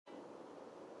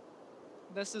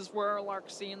This is where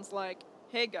Larxine's like,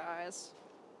 hey guys,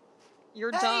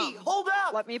 you're Hey, dumb. hold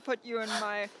up! Let me put you in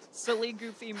my silly,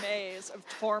 goofy maze of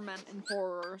torment and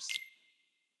horrors.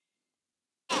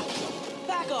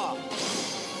 Back off!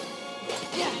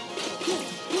 Yeah!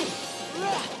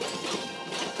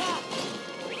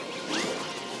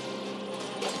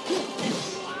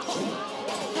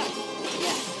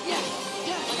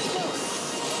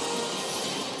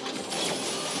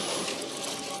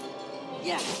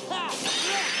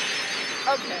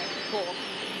 Okay, cool.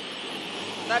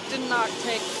 That did not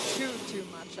take too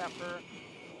much effort.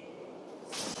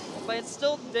 But it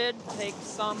still did take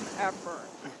some effort.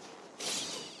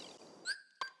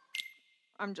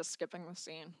 I'm just skipping the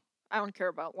scene. I don't care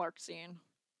about Larxine.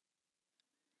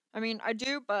 I mean, I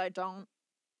do, but I don't.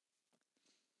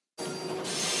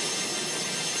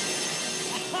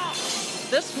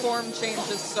 This form change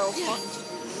is so fun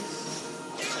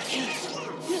to use.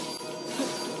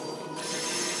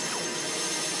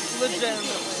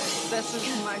 Legitimately, this is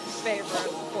my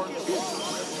favorite form to use.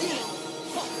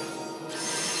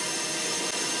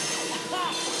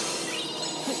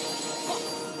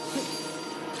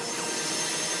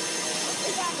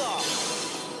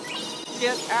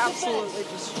 Get absolutely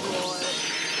destroyed.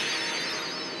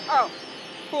 Oh,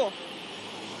 cool.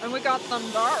 And we got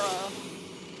Thundara.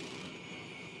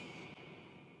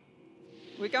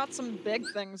 We got some big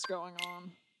things going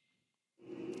on.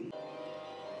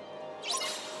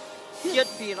 Get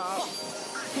beat up.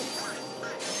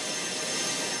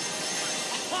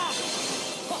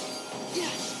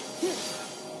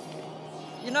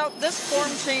 You know, this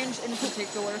form change in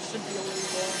particular should be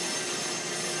illegal.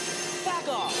 Back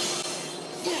off!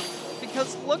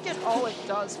 Because look at all it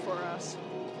does for us.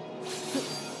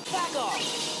 Back off!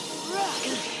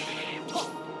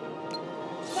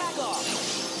 Back off!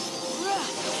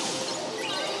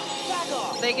 Back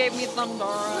off! They gave me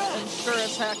Thundara, and sure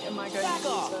as heck am I going to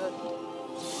use it.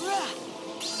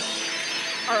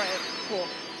 Alright, cool.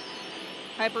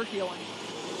 Hyper healing.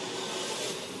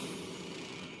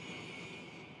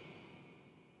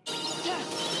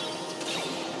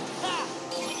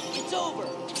 It's over!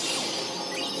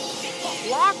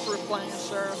 Block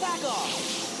replenisher. Back off!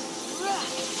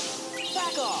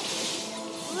 Back off!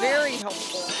 Very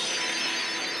helpful.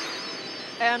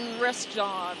 And risk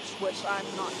dodge, which I'm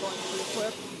not going to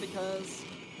equip because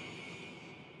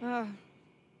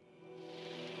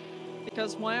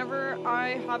whenever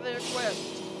I have it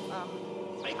equipped,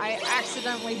 I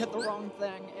accidentally hit the wrong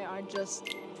thing and I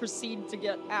just proceed to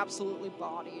get absolutely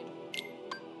bodied.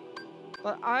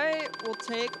 But I will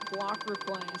take block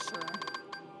replenisher.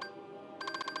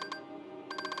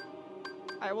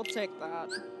 I will take that.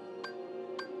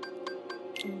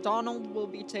 And Donald will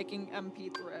be taking MP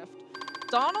Thrift.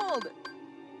 Donald!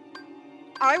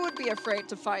 I would be afraid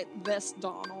to fight this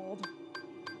Donald.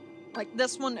 Like,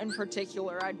 this one in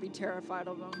particular, I'd be terrified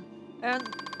of him. And,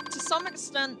 to some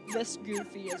extent, this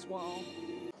Goofy as well.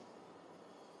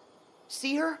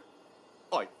 See her?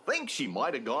 I think she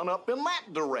might have gone up in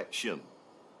that direction.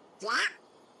 What?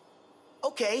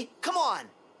 Okay, come on!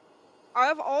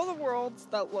 Out of all the worlds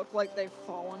that look like they've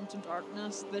fallen to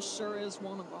darkness, this sure is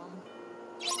one of them.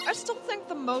 I still think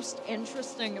the most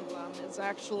interesting of them is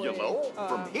actually, You know,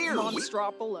 from here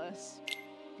Monstropolis.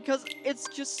 Because it's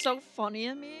just so funny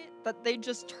to me that they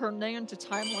just turned it into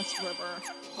Timeless River.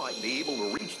 Might be able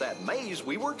to reach that maze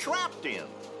we were trapped in.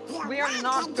 We are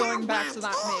not going back to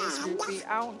that maze, Goofy.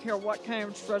 I don't care what kind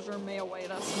of treasure may await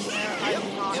us in there. I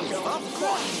am not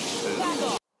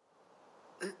going.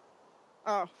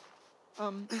 Oh.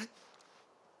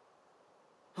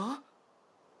 Huh?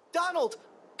 Donald!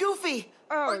 Goofy!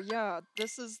 Oh, yeah,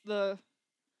 this is the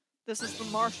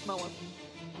marshmallow.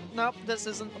 Nope, this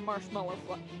isn't the marshmallow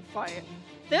fight.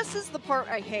 This is the part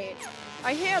I hate.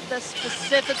 I hated this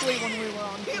specifically when we were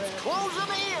on grid. It's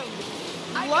closing in!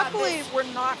 Luckily, we're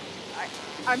not...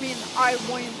 I mean, I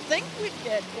wouldn't think we'd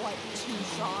get, like,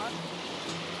 2-shot.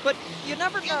 But you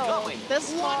never know. Incoming.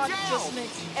 This mod Watch just out.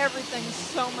 makes everything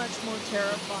so much more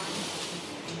terrifying.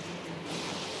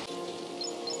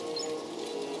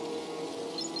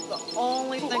 The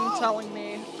only thing telling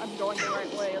me I'm going the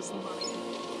right way is the money.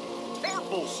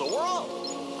 Careful, Sora!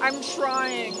 I'm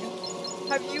trying.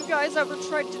 Have you guys ever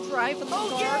tried to drive in the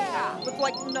dark yeah. with,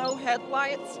 like, no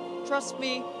headlights? Trust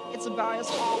me, it's about as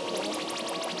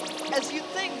awful as you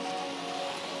think.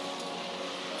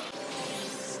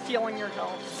 Stealing your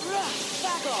health.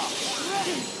 Back off!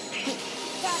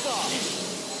 Back off!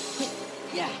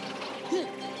 Yeah!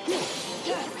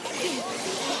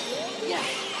 Yeah!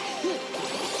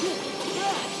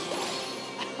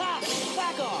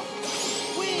 Back off!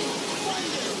 Wind!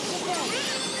 Thunder! Defense!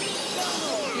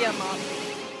 Yeah, Mom.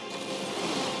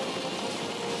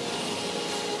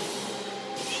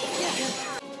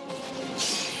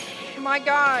 My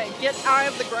guy, get out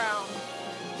of the ground.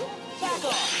 Back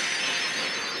off.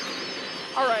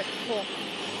 Alright, cool.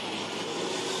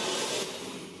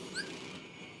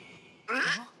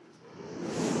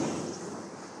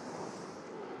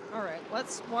 Alright,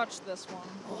 let's watch this one.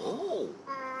 Oh.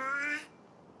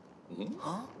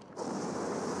 Huh?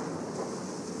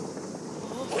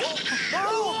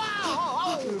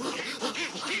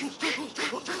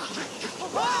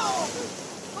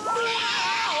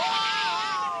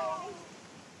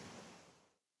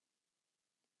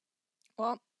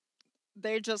 Well,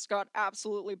 they just got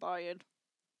absolutely bodied.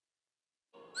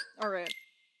 Alright,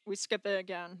 we skip it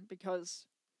again, because,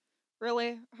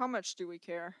 really, how much do we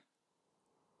care?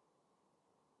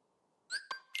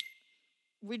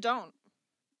 We don't.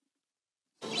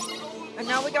 And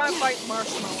now we gotta fight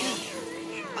Marshmallow.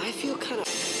 I feel kind of...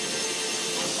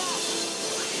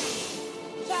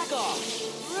 Back off!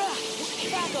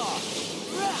 Back off!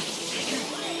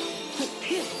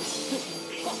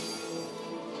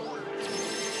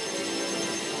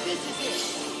 This is it!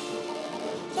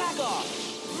 Back off!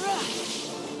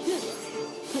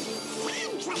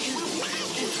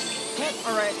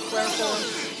 Alright, therefore.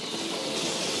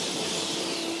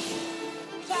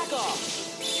 Back off!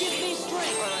 Give me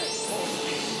strength! Alright, cool.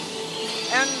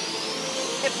 And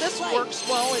if this works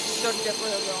well, it should get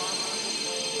rid of the armor.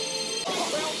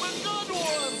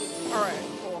 Alright,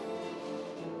 cool.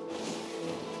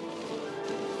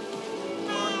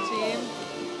 On team.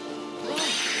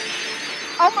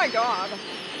 Oh my god!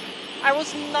 I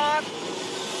was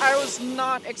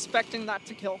not expecting that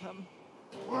to kill him.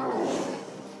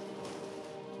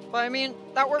 But I mean,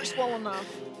 that works well enough.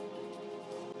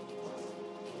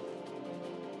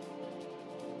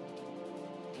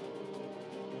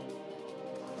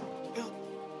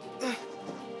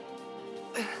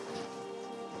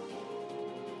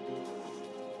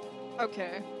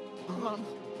 Okay, come on.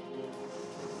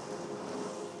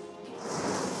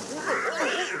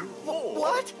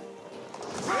 What?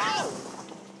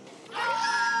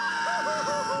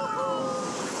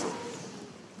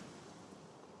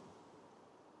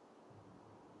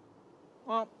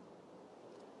 Well,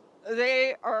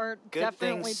 they are Good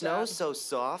definitely thing snow's dead. so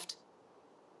soft.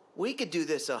 We could do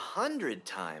this 100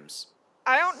 times.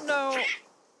 I don't know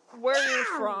where you're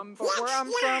from, but where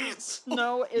I'm from,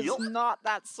 snow is Yup. not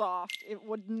that soft. It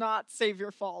would not save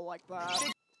your fall like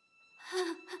that.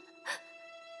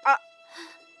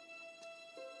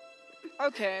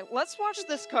 Okay, let's watch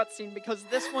this cutscene because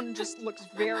this one just looks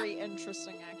very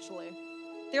interesting, actually.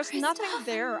 There's nothing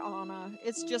there, Anna.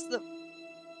 It's just that...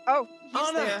 Oh, he's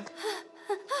Anna! there.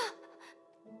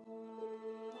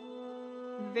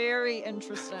 Very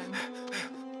interesting.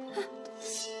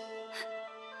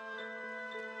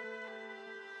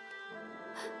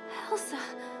 Elsa.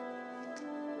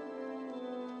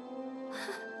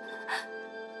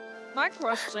 My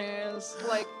question is,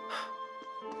 like,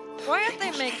 why didn't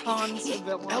they make Hans a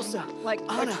villain? Elsa, Like,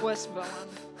 Anna. a twist villain?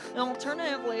 And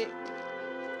alternatively,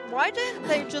 why didn't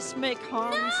they just make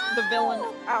Hans the villain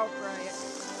outright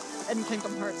in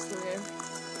Kingdom Hearts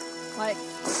 3? Like,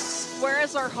 where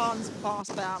is our Hans boss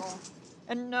battle?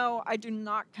 And no, I do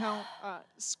not count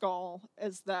Skull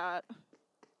as that.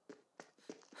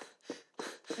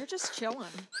 They're just chilling.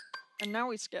 And now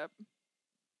we skip.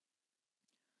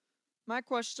 My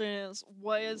question is,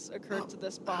 what has occurred to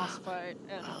this boss fight,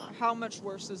 and how much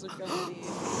worse is it gonna be?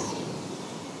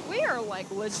 We are, like,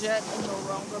 legit in the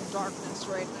realm of darkness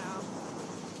right now.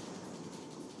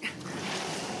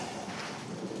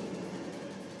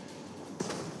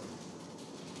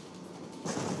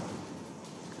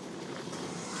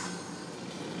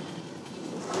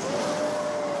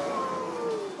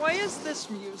 Why is this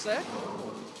music?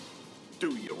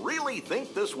 Do you really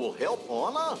think this will help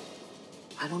Anna?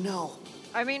 I don't know,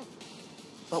 I mean,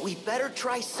 but we better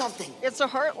try something. it's a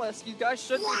Heartless. You guys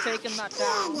should be taking that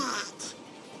down.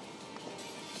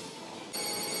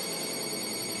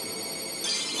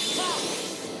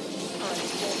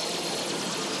 Alright, cool.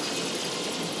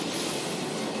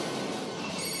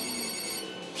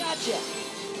 Gotcha.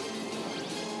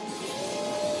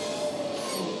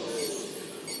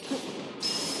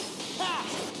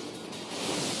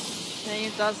 And he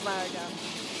does that again.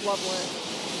 Lovely.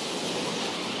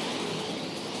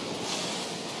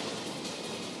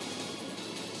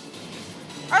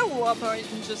 I love how you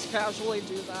can just casually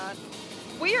do that.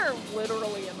 We are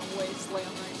literally in the wasteland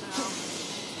right now.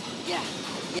 Yeah.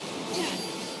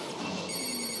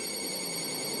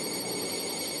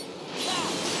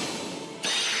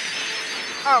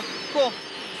 Oh, cool.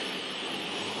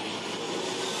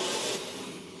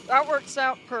 That works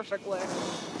out perfectly.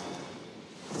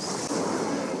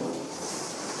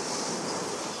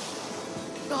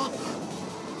 Oh,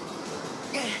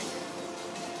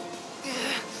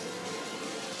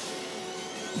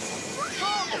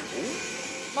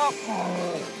 Oh.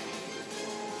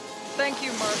 Thank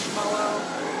you, Marshmallow.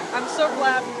 I'm so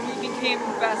glad we became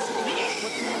besties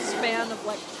within the span of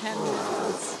like 10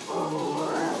 minutes.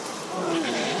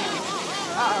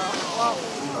 Uh-oh. Well,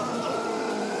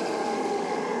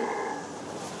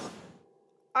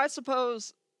 I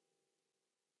suppose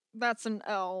that's an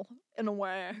L in a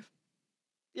way.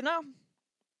 You know?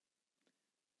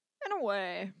 In a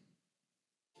way.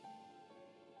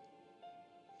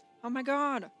 Oh my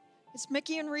god. It's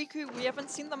Mickey and Riku. We haven't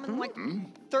seen them in like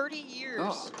 30 years.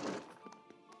 Oh.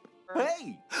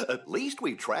 Hey, at least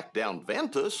we tracked down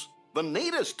Ventus.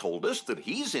 Vanitas told us that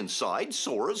he's inside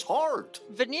Sora's heart.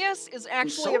 Vanitas is And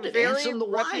actually so a did very Ansem the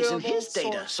Wise in reputable his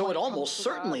data, source so when it comes almost to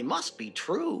certainly that. must be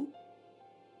true.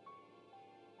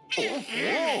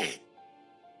 Oh.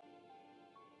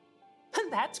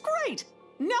 That's great!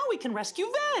 Now we can rescue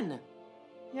Ven!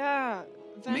 Yeah,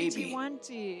 Venti Maybe.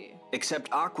 Wenti.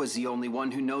 Except Aqua's the only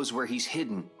one who knows where he's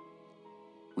hidden.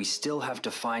 We still have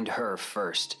to find her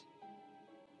first.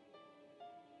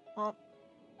 Well,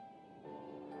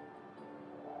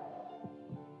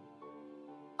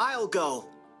 I'll go.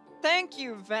 thank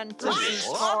you, Ventus's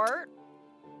What? heart,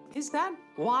 Is that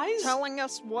wise? telling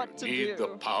us what to Need the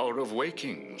do. power of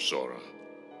waking, Sora.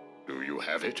 Do you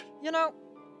have it? You know,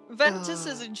 Ventus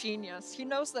is a genius. He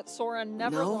knows that Sora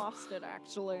never No. lost it,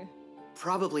 actually.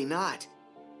 Probably not.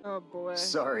 Oh boy.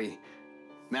 Sorry.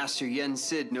 Master Yen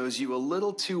Sid knows you a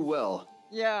little too well.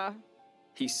 Yeah,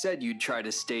 He said you'd try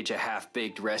to stage a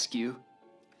half-baked rescue.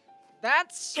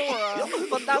 that's Sora,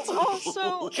 but that's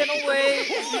also, in a way,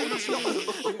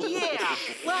 Yeah,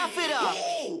 laugh it up.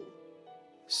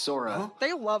 Sora,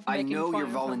 they love I making know fun you're of him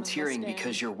in this volunteering game.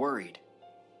 because you're worried.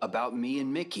 About me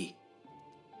and Mickey.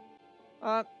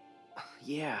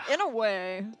 Yeah. In a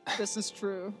way, this is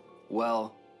true.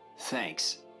 Well,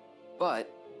 thanks.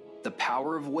 But the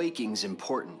power of waking's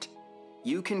important.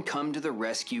 You can come to the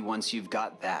rescue once you've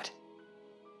got that.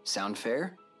 Sound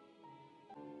fair?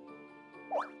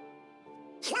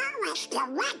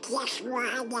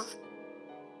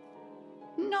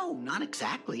 No, not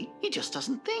exactly. He just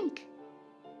doesn't think.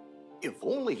 If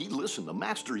only he listened to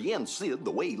Master Yen Sid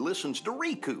the way he listens to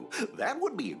Riku. That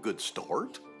would be a good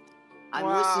start. I'm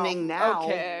Wow, listening now.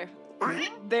 Okay.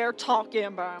 They're talking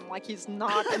about him like he's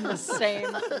not in the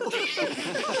same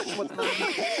with them.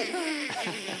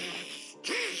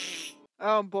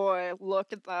 Oh boy,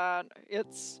 look at that.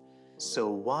 It's So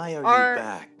why are our you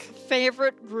back?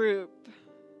 favorite group.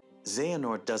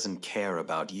 Xehanort doesn't care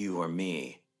about you or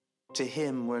me. To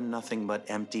him, we're nothing but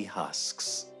empty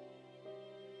husks.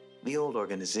 The old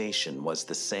organization was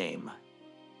the same.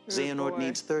 Oh, Xehanort boy.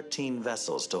 needs 13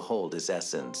 vessels to hold his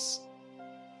essence.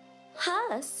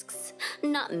 Husks?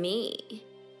 Not me.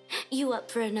 You up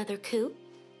for another coup?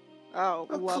 Oh,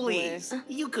 Oh, lovely. please,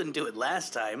 you couldn't do it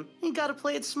last time. You gotta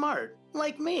play it smart,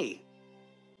 like me.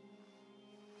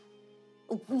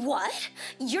 What?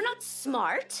 You're not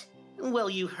smart? Well,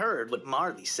 you heard what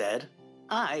Marley said.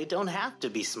 I don't have to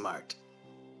be smart.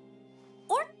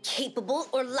 Or capable,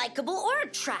 or likable, or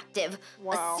attractive.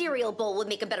 Wow. A cereal bowl would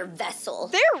make a better vessel.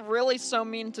 They're really so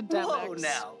mean to Demix. Whoa,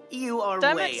 now. You are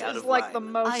Demix way out is of like line. the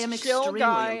most I am chill extremely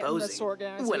guy in imposing this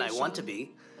organization. when I want to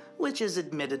be, which is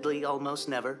admittedly almost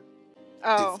never.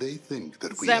 Oh, If they think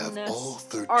that we Xemnas, have all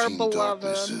our 13 beloved.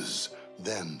 darknesses,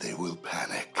 then they will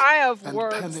panic. I have And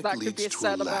words panic that could leads be to a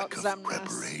said lack about of Xemnas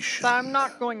preparation. that I'm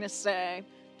not going to say,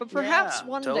 but perhaps Yeah,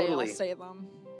 one day totally. I'll say them.